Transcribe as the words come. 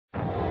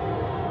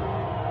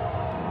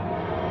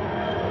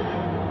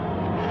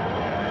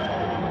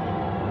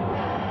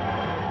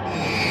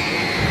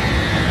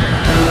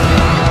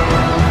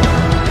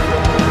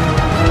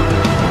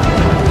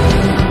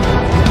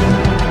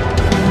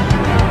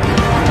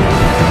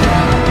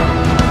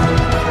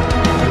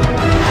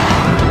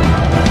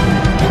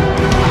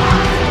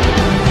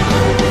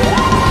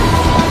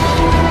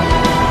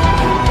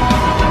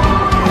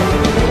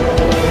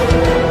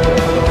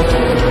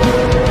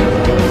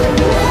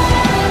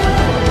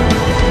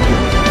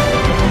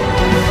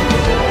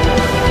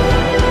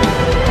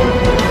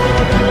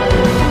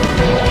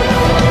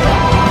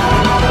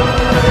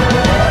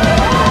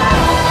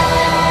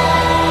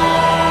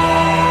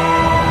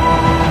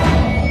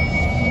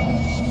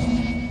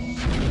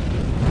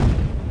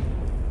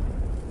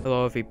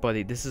Hello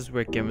everybody, this is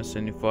Redgamer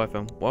 75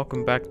 and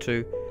welcome back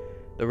to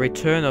the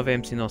return of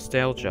MC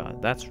Nostalgia.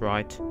 That's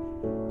right,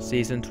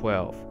 Season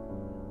 12.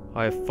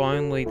 I have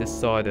finally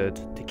decided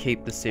to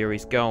keep the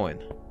series going.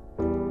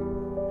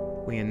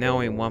 We are now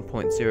in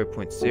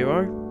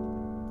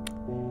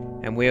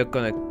 1.0.0 and we are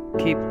going to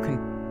keep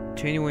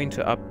continuing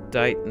to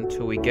update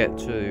until we get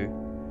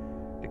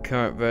to the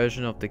current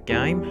version of the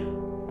game.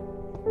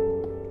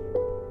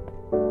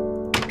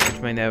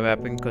 Which may never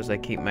happen because they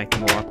keep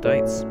making more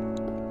updates.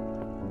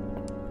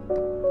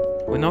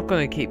 We're not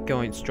going to keep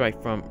going straight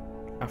from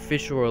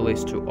official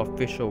release to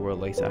official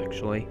release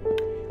actually.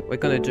 We're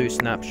going to do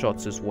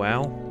snapshots as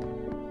well.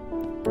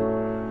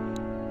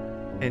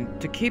 And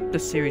to keep the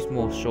series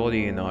more shorter,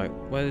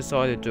 what I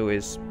decided to do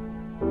is,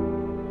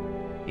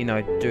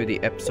 do the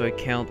episode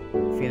count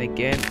thing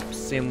again,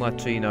 similar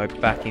to,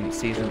 back in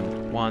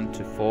season 1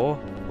 to 4,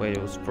 where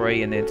it was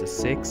 3 and then to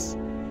 6.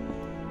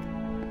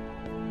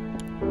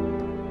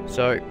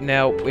 So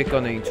now we're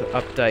going to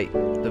update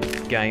the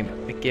game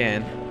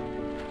again.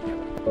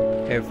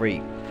 Every,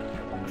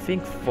 I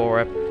think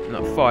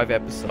 5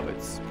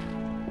 episodes.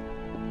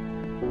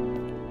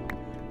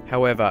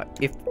 However,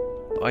 if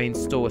I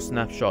install a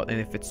snapshot and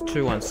if it's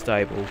too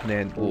unstable,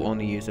 then we'll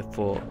only use it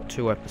for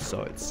 2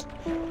 episodes.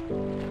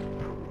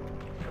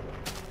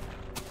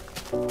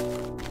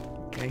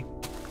 Okay.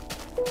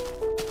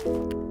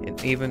 And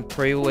even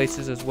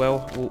pre-releases as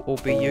well will all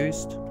be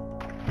used.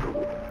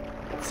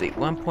 Let's see,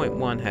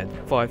 1.1 had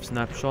 5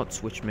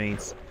 snapshots, which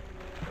means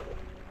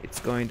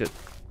it's going to...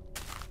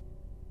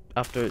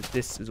 After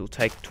this, it will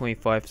take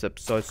 25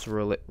 episodes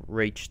to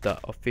reach the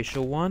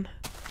official one.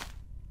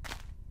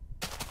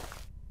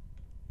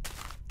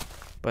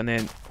 But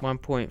then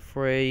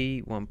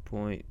 1.3, 1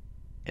 point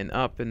and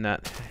up, and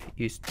that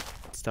you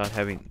start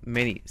having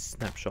many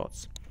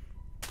snapshots.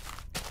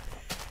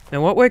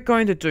 Now what we're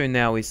going to do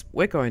now is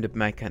we're going to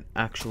make an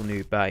actual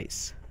new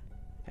base,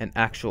 an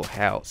actual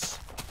house,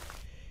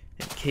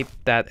 and keep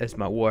that as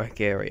my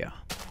work area.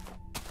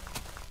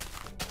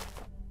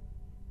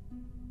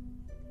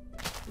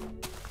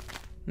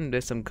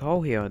 There's some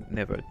coal here I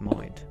never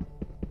mined.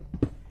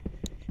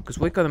 Because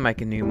we're going to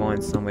make a new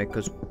mine somewhere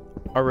because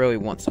I really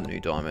want some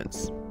new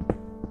diamonds.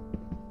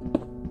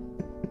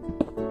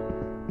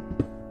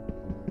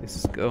 This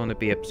is going to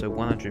be episode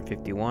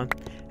 151.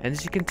 And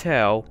as you can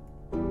tell,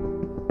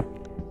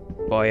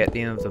 by at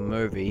the end of the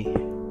movie,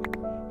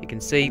 you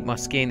can see my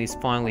skin is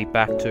finally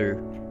back to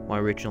my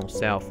original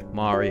self,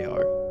 Mario.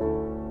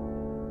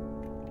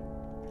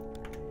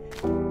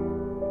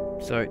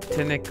 So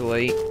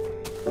technically,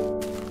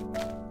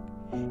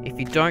 if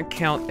you don't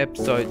count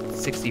episode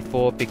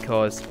 64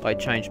 because I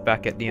changed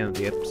back at the end of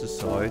the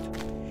episode,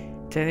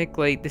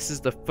 technically this is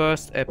the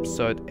first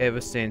episode ever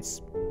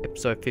since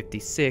episode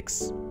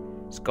 56,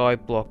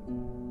 Skybase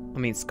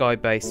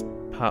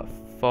part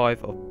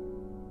 5 of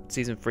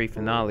season 3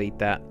 finale,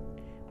 that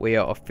we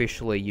are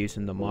officially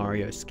using the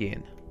Mario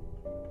skin.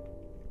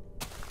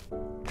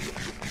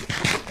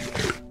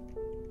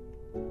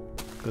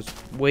 Because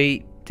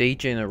we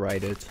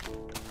degenerated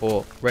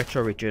or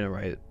retro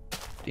regenerated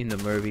in the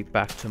movie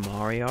back to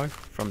Mario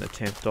from the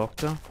 10th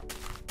Doctor.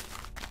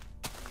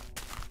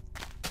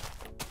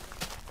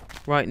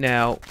 Right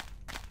now,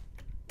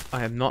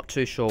 I am not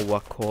too sure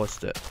what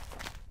caused it,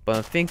 but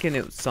I'm thinking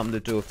it was something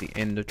to do with the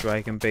Ender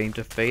Dragon being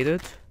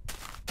defeated.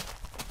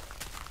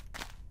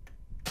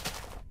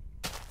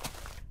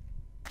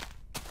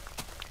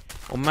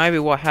 Or maybe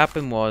what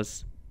happened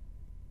was,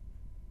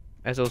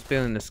 as I was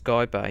building the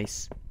sky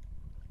base,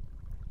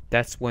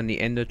 that's when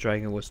the Ender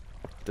Dragon was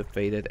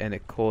defeated and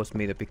it caused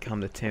me to become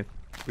the 10th,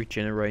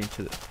 regenerating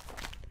to the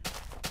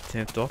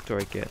 10th Doctor,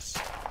 I guess.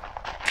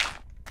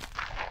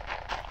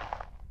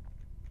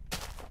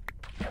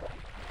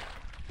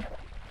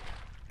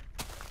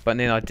 But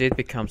then I did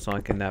become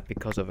Sonic in that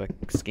because of a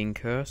skin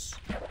curse.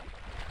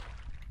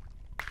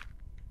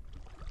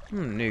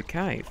 New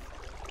cave.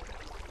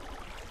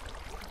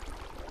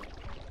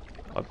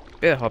 I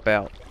better hop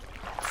out.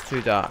 It's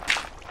too dark.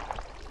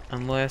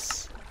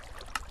 Unless...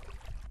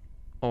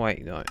 Oh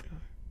wait, no.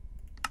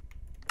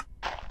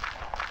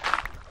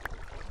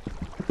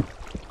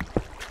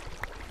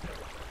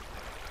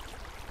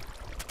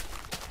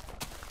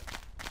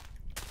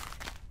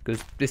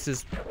 Because this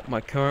is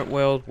my current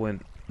world, we're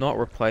not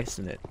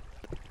replacing it.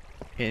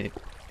 And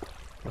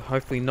we'll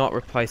hopefully not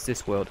replace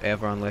this world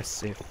ever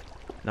unless if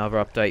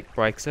another update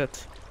breaks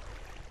it.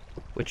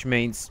 Which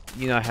means,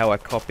 you know how I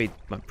copied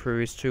my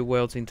previous 2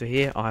 worlds into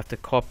here? I'll have to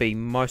copy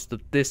most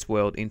of this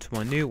world into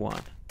my new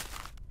one.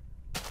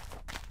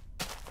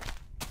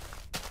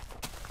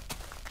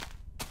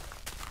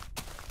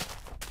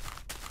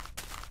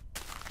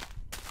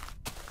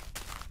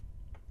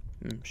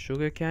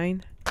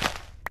 Sugarcane.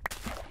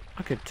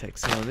 I could take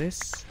some of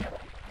this.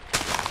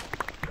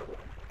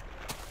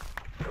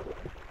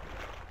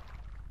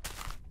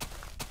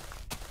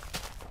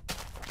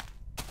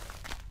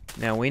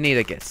 Now we need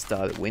to get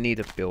started. We need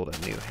to build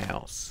a new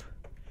house.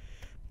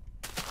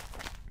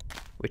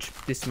 Which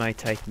this may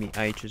take me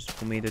ages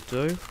for me to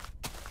do.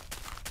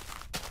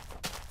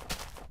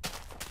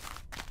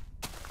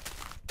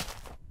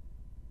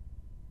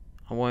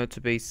 I want it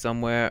to be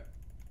somewhere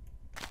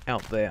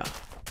out there.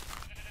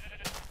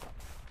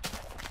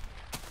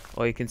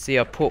 Or you can see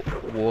I put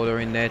water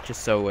in there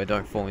just so I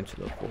don't fall into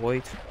the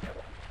void.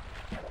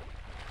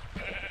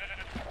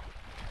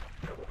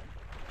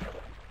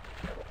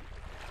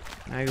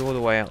 Maybe all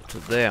the way out to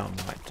there I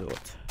might do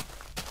it.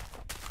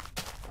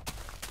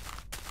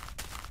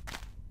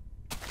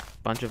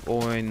 Bunch of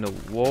ore in the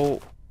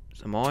wall.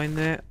 Some iron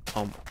there.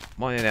 I'll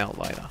mine it out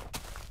later.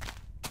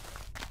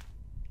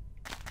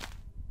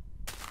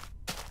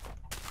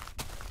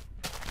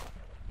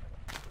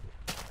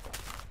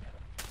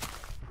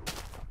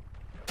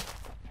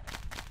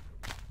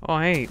 Oh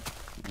hey,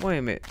 wait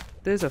a minute.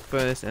 There's a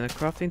furnace and a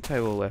crafting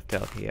table left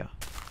out here.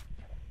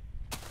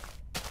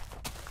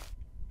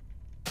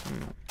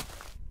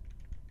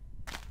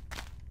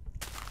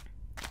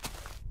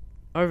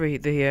 Over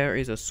here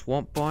is a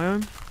swamp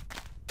biome.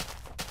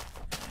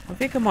 I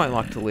think I might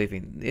like to live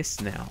in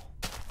this now.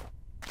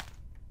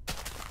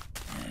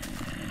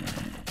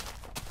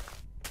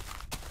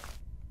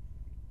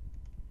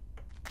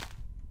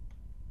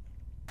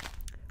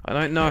 I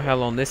don't know how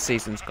long this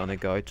season's gonna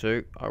go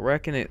to. I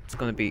reckon it's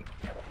gonna be...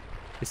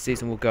 This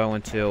season will go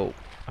until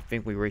I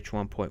think we reach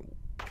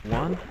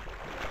 1.1.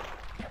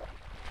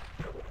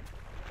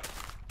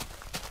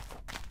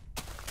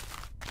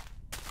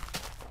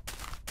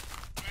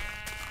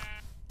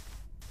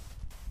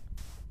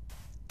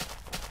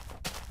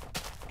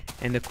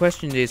 And the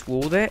question is,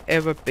 will there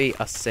ever be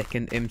a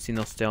second MC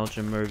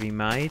Nostalgia movie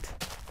made?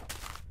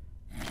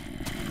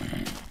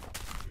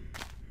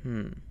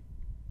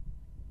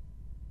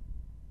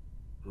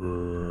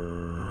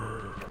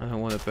 I don't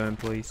want to burn,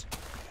 please.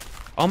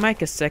 I'll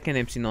make a second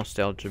MC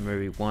Nostalgia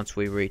movie once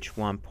we reach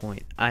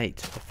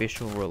 1.8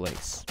 official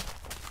release.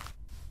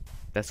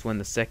 That's when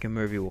the second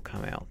movie will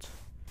come out.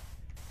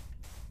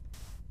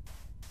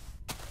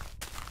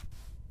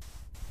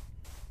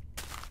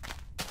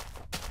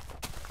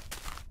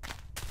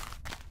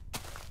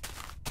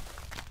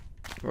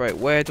 Right,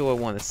 where do I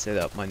want to set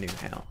up my new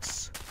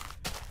house?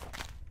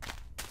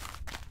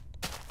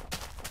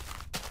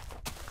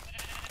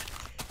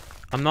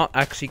 I'm not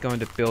actually going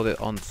to build it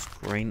on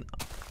screen,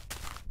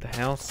 the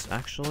house,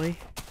 actually.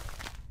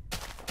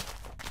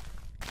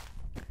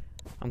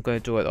 I'm going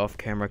to do it off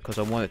camera because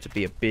I want it to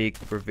be a big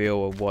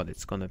reveal of what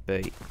it's going to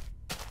be.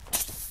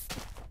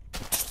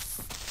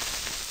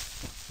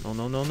 No,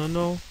 no, no, no,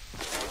 no.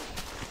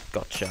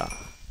 Gotcha.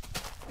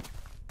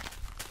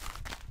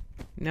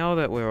 Now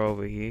that we're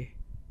over here.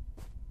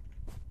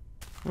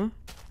 Huh?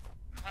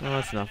 No,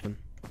 that's nothing.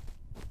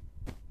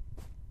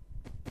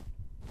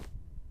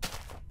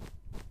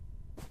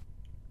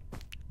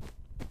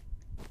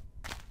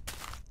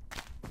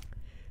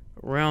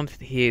 Around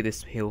here,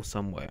 this hill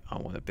somewhere, I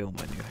want to build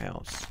my new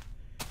house.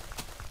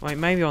 Wait,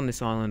 maybe on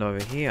this island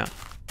over here.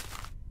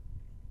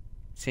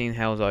 Seeing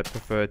how I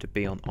prefer to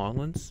be on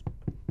islands.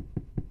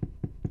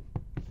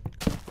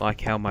 Like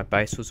how my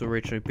base was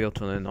originally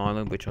built on an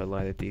island which I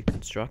later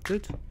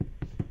deconstructed.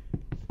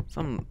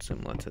 Something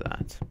similar to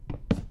that.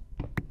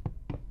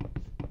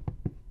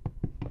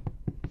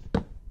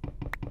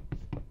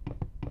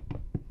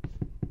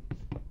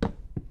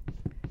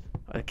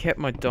 I kept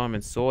my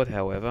diamond sword,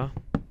 however.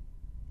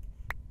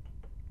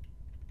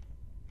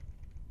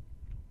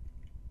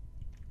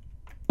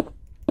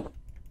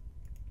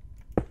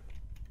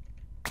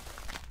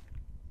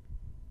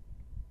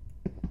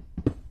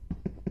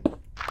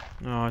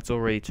 Oh, it's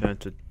already turned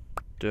to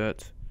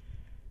dirt.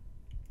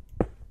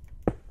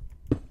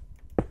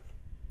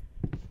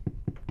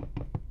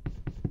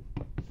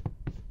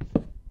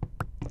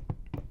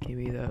 Give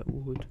me that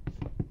wood.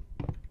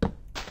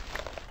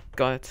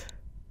 Got it.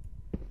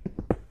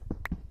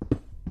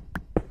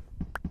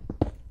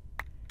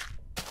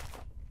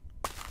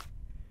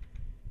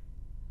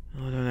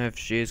 I don't have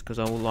shears because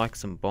I would like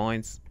some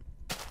binds.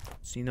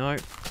 So, you know,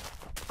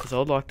 because I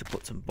would like to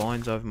put some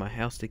binds over my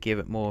house to give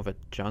it more of a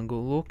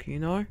jungle look, you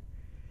know.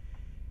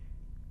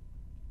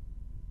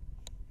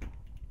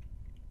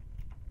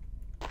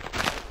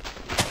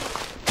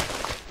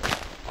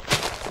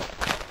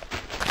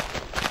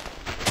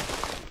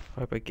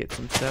 Hope I get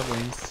some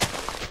saplings.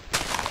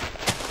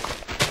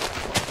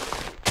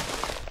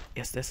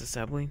 Yes, there's a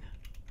sapling.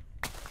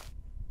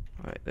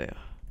 Right there.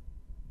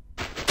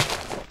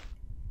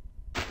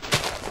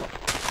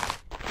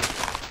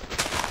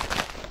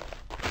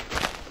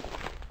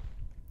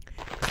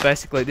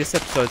 Basically, this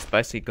episode's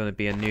basically going to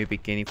be a new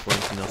beginning for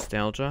MC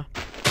Nostalgia.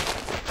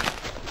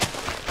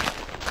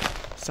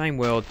 Same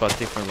world, but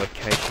different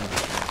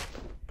locations.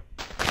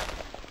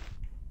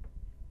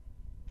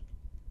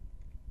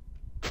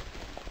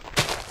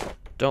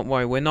 Don't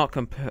worry, we're not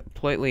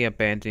completely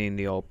abandoning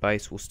the old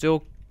base. We'll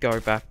still go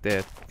back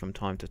there from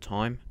time to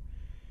time.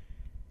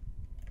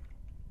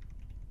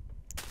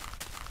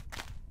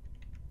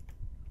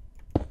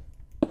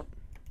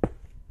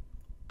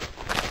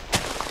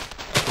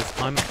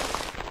 Because I'm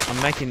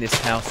making this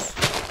house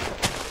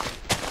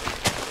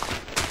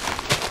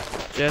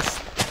just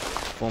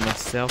for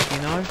myself,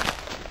 you know.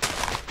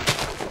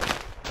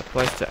 A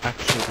place to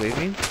actually live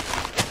in.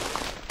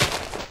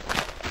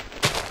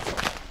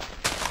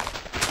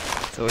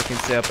 So we can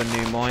set up a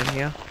new mine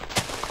here.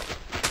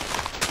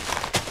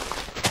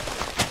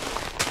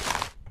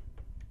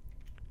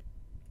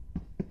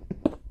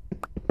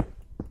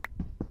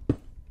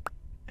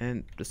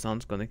 And the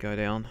sun's gonna go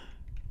down.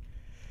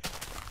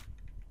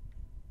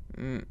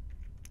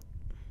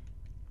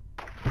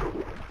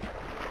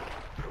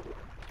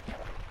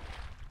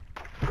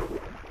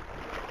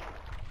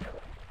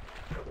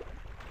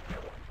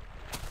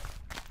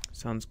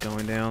 Sun's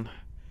going down.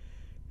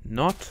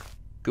 Not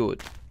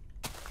good.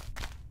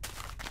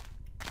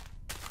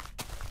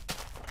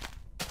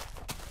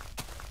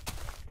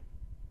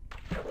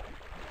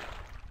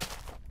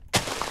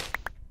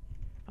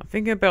 I'm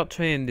thinking about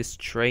turning this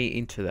tree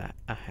into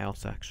a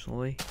house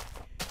actually.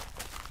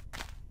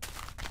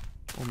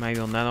 Or maybe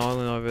on that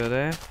island over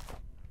there.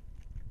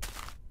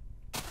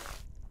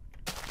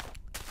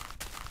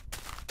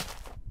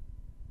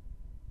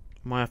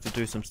 Might have to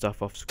do some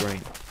stuff off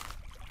screen.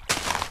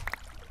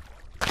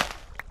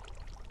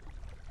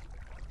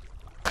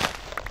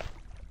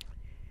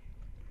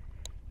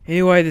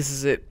 Anyway, this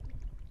is it.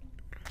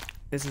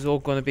 This is all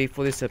going to be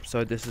for this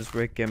episode. This is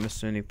Redgamer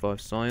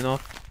 75 signing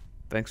off.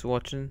 Thanks for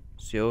watching.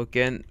 See you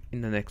again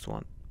in the next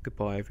one.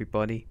 Goodbye,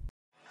 everybody.